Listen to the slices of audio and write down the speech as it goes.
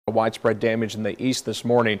Widespread damage in the east this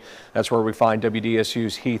morning. That's where we find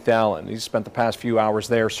WDSU's Heath Allen. He spent the past few hours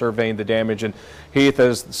there surveying the damage. And Heath,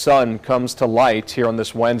 as the sun comes to light here on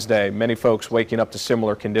this Wednesday, many folks waking up to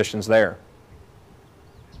similar conditions there.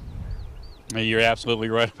 You're absolutely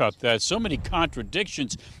right about that. So many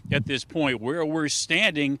contradictions at this point where we're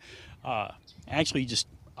standing. Actually,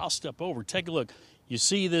 I'll step over. Take a look. You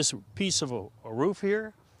see this piece of a roof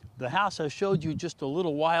here? The house I showed you just a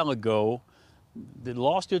little while ago that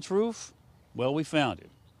lost its roof, well, we found it.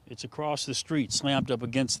 It's across the street, slammed up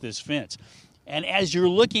against this fence. And as you're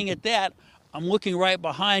looking at that, I'm looking right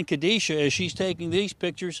behind Kadisha as she's taking these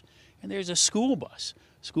pictures, and there's a school bus.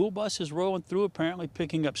 School bus is rolling through, apparently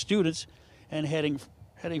picking up students and heading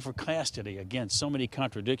for class today. Again, so many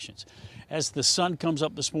contradictions. As the sun comes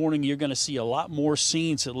up this morning, you're going to see a lot more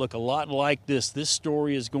scenes that look a lot like this. This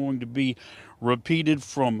story is going to be repeated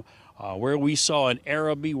from where we saw in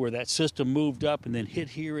Arabi, where that system moved up and then hit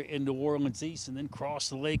here in New Orleans East and then crossed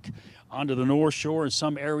the lake onto the North Shore in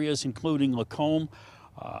some areas, including Lacombe.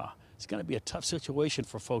 It's going to be a tough situation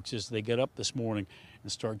for folks as they get up this morning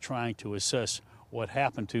and start trying to assess what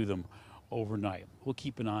happened to them overnight. We'll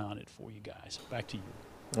keep an eye on it for you guys. Back to you.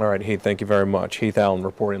 All right, Heath, thank you very much. Heath Allen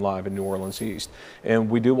reporting live in New Orleans East. And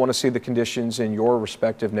we do want to see the conditions in your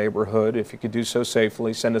respective neighborhood. If you could do so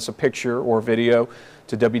safely, send us a picture or video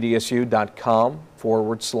to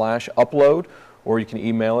WDSU.com/upload, or you can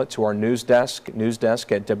email it to our news desk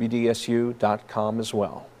at WDSU.com as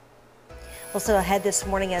well. Also ahead this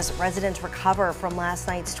morning, as residents recover from last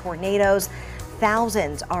night's tornadoes,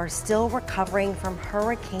 thousands are still recovering from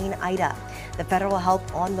Hurricane Ida. The federal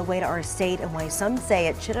help on the way to our state, and why some say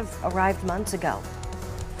it should have arrived months ago.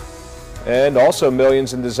 And also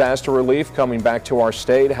millions in disaster relief coming back to our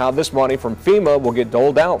state. How this money from FEMA will get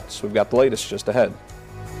doled out. So we've got the latest just ahead.